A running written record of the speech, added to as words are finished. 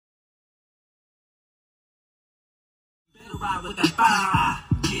ride with that fire.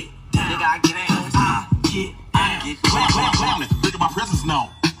 Get down. Nigga, I get ass. Get down. Clown it, look at my presence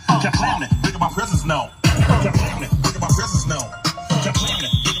now. Clown it, look at my presence now. Clown it, look at my presence now. Clown it,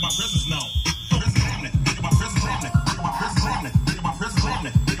 look at my presence now. Clown it, look at my presence. Clown it, look at my presence. Clown it, look at my presence. Clown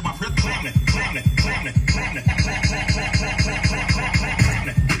it, look at my presence. Clown it, clown it, clown it, clown it, clown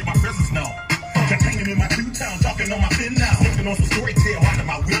it, look at my presence now. Hanging in my two-town, talking on my fin now, looking on some story tale out of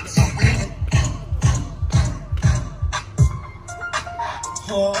my whips.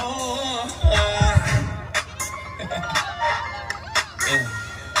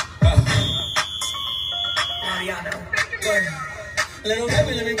 Little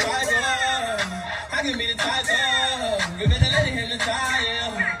baby, let me cry, girl. I can be the type, girl. You better let it hypnotize,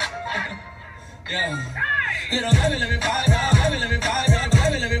 yeah. Little baby, let me cry, girl. Baby, let me cry, girl.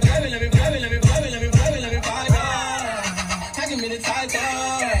 Baby, let me, baby, let me, baby, let me, baby, let me, baby, let me cry, girl. I can be the type,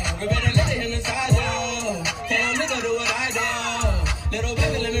 girl. You better let it hypnotize, girl. Can't no nigga do what I do. Little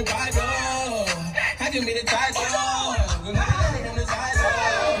baby, let me cry, girl. I can be the type, girl. You better let it hypnotize,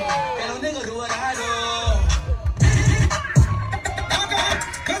 girl. Can't no nigga do what I do.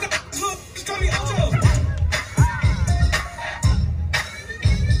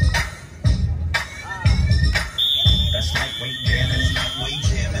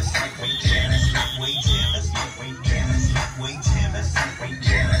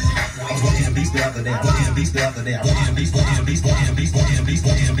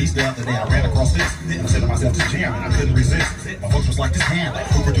 The other day, I ran across this, I said to myself, this jam, and I couldn't resist. My folks was like, this hand, like,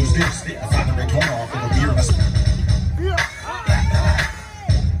 who produced this? I found the red corner off of a beer, and I said,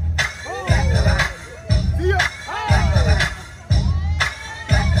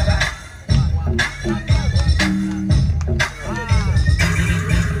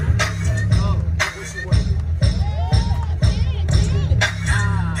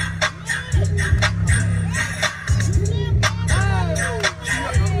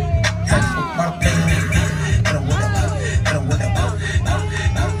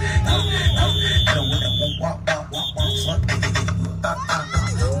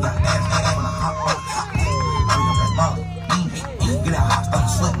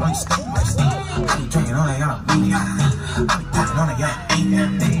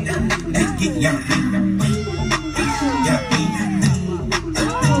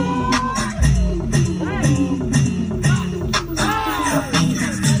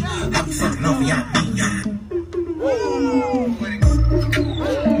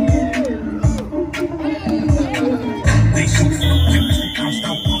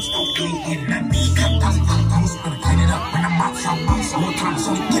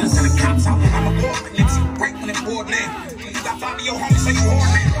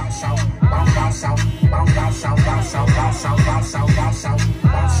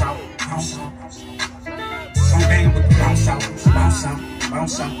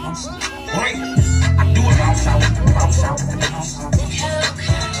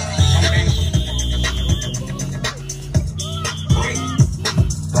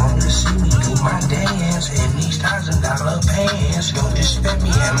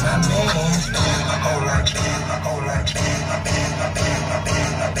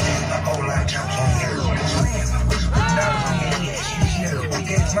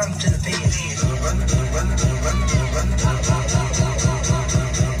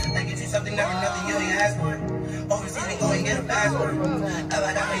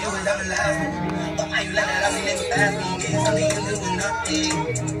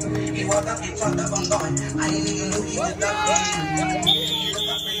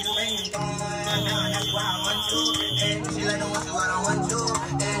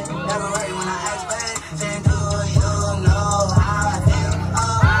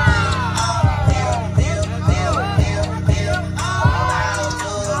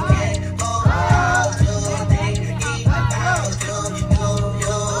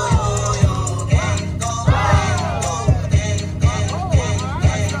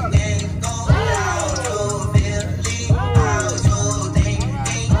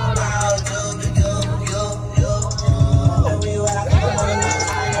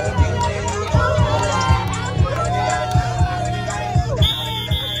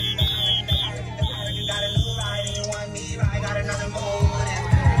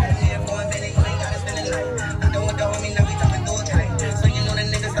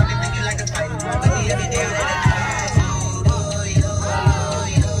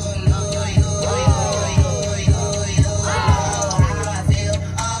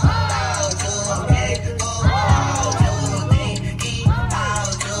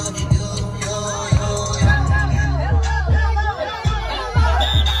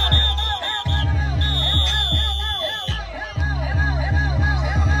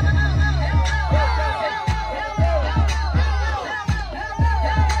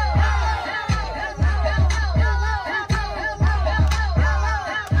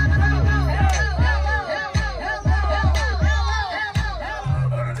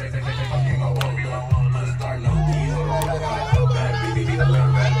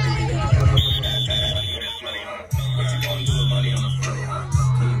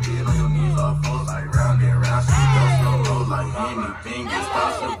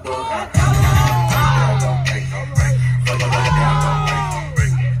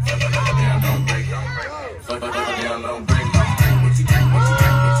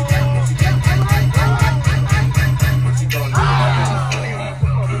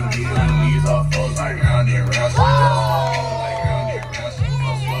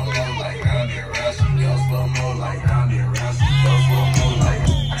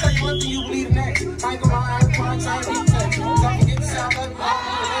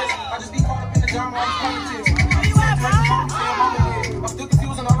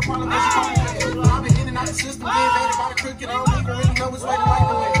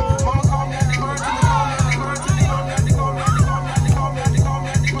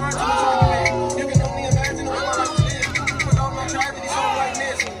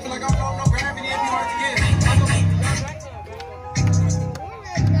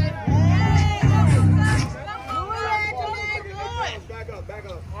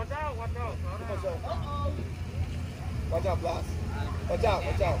 Watch out, Blast. Watch out,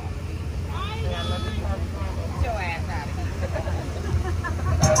 watch out. Get your ass out of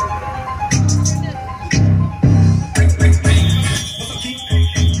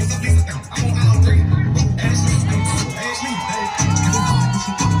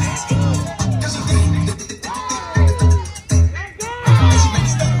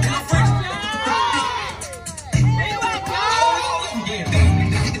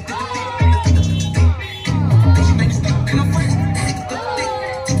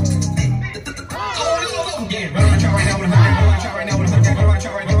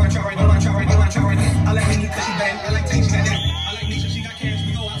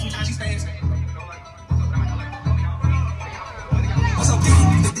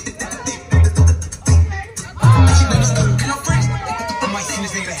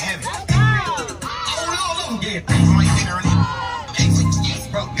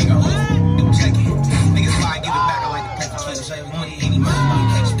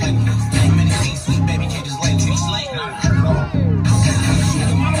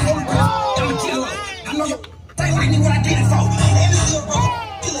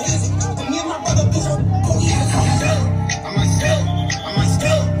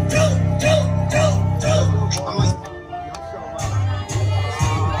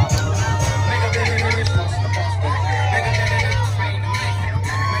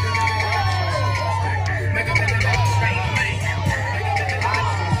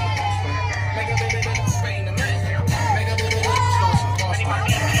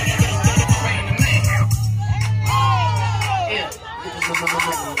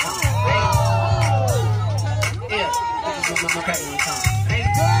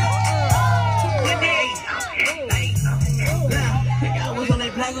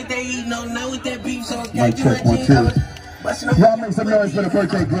Mic check, 1, 2. Y'all make some noise for the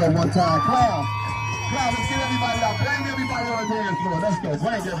birthday girl one time. Clown. Clown, let's get everybody out. Bring everybody on the dance floor. Let's go.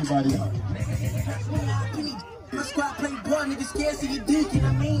 Bring everybody out. My squad play ball, niggas scared so you dick and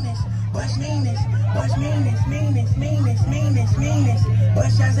I mean this. Bush meanness, Bush meanness, meanness, meanness, meanness, meanness.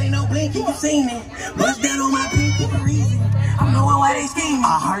 Bush shots ain't no blinking, you seen it. Bush down on my pinky for reason. I'm knowing why they scheming.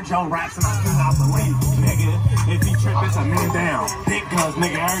 I heard your raps and I still not believe it, nigga. If he trip, it's a man down. Big guns,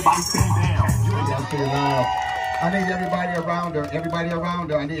 nigga, everybody stand down. That's pretty loud. I need everybody around her. Everybody around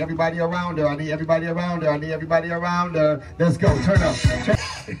her. I need everybody around her. I need everybody around her. I need everybody around her. Let's go. Turn up.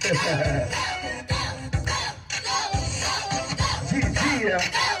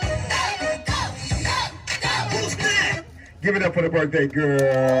 Give it up for the birthday girl.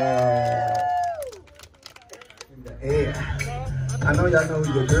 In the air. I know y'all know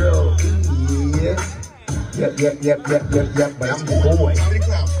who your girl is. Yep. But I'm the boy.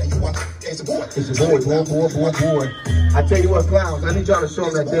 It's a boy. I tell you what, clowns, I need y'all to show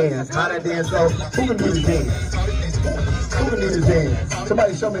them that dance. How that dance goes. Who can do the dance? Who can do the dance?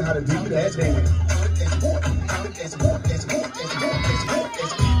 Somebody show me how to do that dance.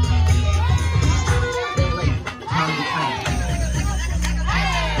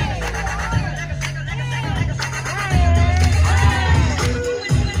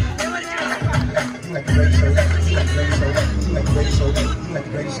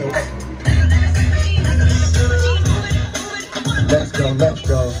 Let's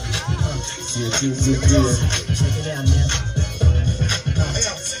go. Yeah. Check it out, man.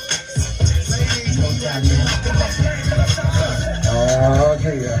 Oh,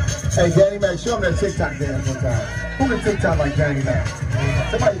 yeah. Hey, Danny Mac, show them that TikTok dance one time. Who can TikTok like Danny Mac?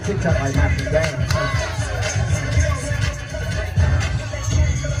 Somebody TikTok like Mac and Danny.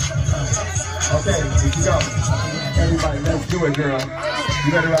 Okay, here you go. Everybody, let's do it, girl.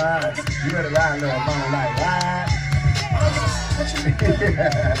 You better ride. Little mama, like, ride.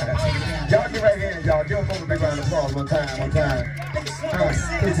 Y'all get right here, y'all. Give them a big round of applause one time.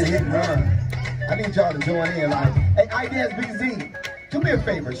 It's a hit and run. I need y'all to join in, like, hey, iDance BZ, do me a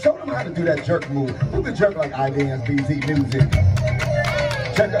favor. Show them how to do that jerk move. Who can jerk like iDance BZ music?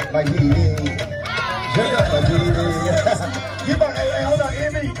 Jerk up like he did. Jerk up like he did. Get my, hey, hold on,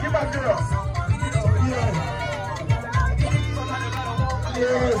 Emmy. Get my girl.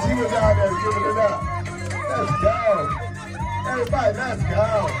 Yes, he was out there giving it up. Let's go. Everybody, let's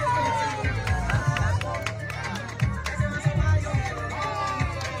go.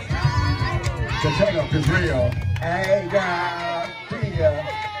 The turn-up is real. Hey, girl, yeah.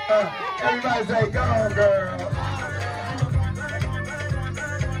 Everybody say, go, girl.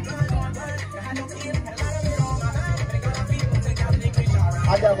 I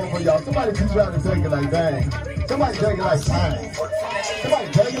got one for y'all. Somebody teach y'all to take it like bang. Somebody take it like time. Somebody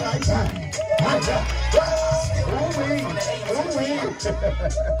take it like time. Ooh-wee. There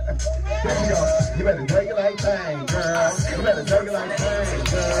you go. You better take it like thang, girl. You better take it like thang,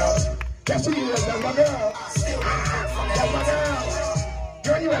 girl. That's who you is. That's my girl. That's my girl.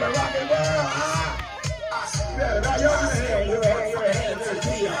 Girl, you better rock it, girl. You better rock your hand. Your hand.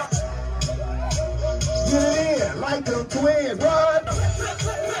 Get it in. Like them twins. What?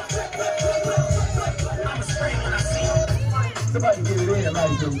 Somebody get it in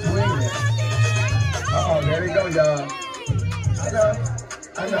like them twins. Uh-oh, there they go, y'all. I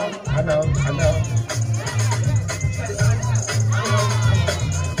know.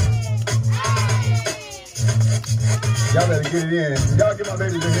 Y'all better get it in. Y'all give my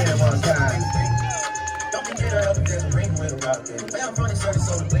baby the hand one time. Don't compare her up there's a ring with her out there. Where I'm from, it's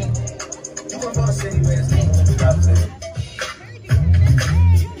so clean. You come from a city where it's lean with her out there.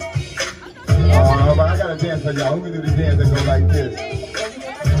 Oh, but I got a dance for y'all. Who can do the dance that go like this?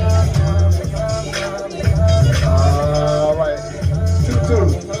 All right. Tutu.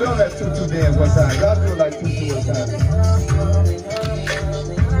 Show them that tutu dance one time. Y'all do it like tutu one time.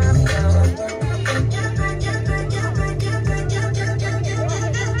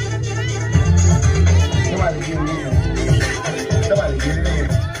 Somebody get it in. Somebody get it in.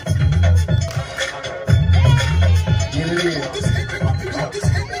 Get it in.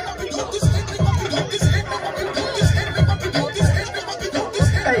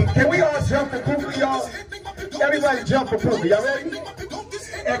 Hey, can we all jump for Pooka, y'all? Everybody jump for Pooka. Y'all ready?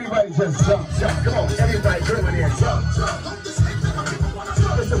 Everybody just jump. Come on, everybody do it in. Jump.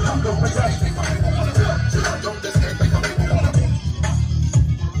 It's a Pooka production.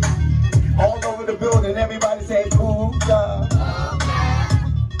 All over the building, everybody say Pooka.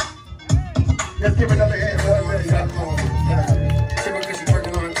 Let's give another hand.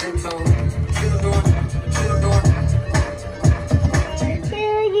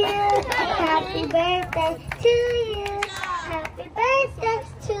 Happy birthday to you. Happy birthday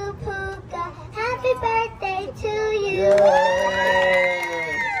to Pooka. Happy birthday to you.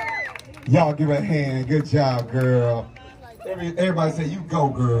 Yay. Y'all give her a hand. Good job, girl. Everybody say, you go,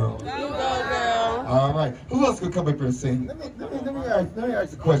 girl. You go, girl. All right. Who else could come up here and sing? Let me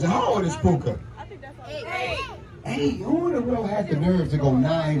ask a question. How old is Pooka? I think that's 8. 8. Who in the world had the nerve to go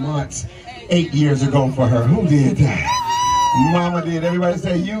 9 months, 8 years ago for her? Who did that? Mama did. Everybody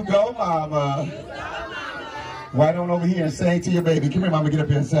say, you go, mama. Why don't over here and sing to your baby? Come here, mama, get up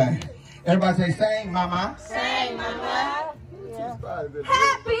here and sing. Everybody say, sing, mama. Sing, mama. Yeah.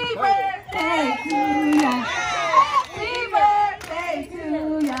 Happy birthday to ya. Happy birthday to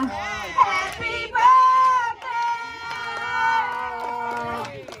ya. Happy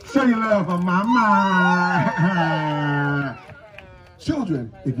birthday. Show your love for mama.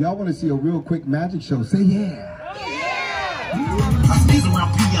 Children, if y'all want to see a real quick magic show, say yeah.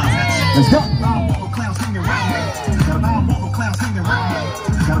 Let's go. Clown singing round me. Got a ball clown singing round me.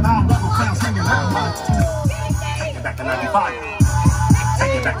 Got a ball clown singing round me. Take it back to 95.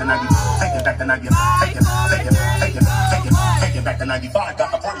 Take it back to 90. Take it back to 90. Take it back to 95.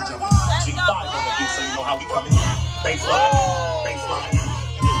 Got the party jumping. G5 on the beat, so you know how we coming. Baseline.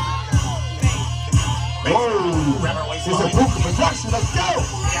 It's a Pooka production. Let's go.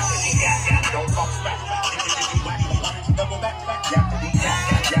 Don't talk smack. Double back.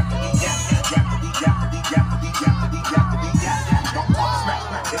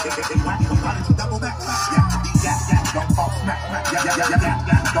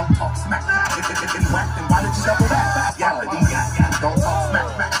 Don't talk smack. Why did you double back? Don't talk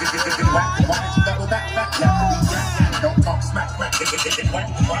smack. Why did you double back? Don't talk smack. Why did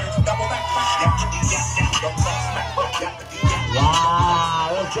you double back? Don't talk smack. Wow,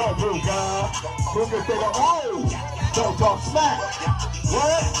 let's go, Pooka. Pooka said, oh, don't talk smack.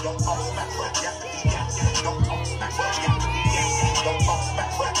 What? Don't talk smack. Don't talk smack. Don't talk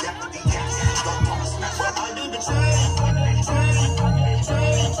smack. I do the train.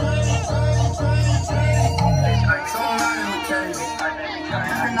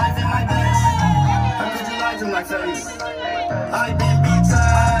 I've been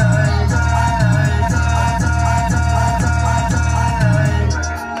tied.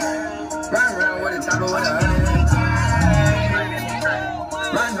 Run around with a top of a 100.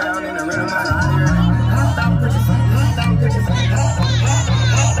 Run around in the rhythm of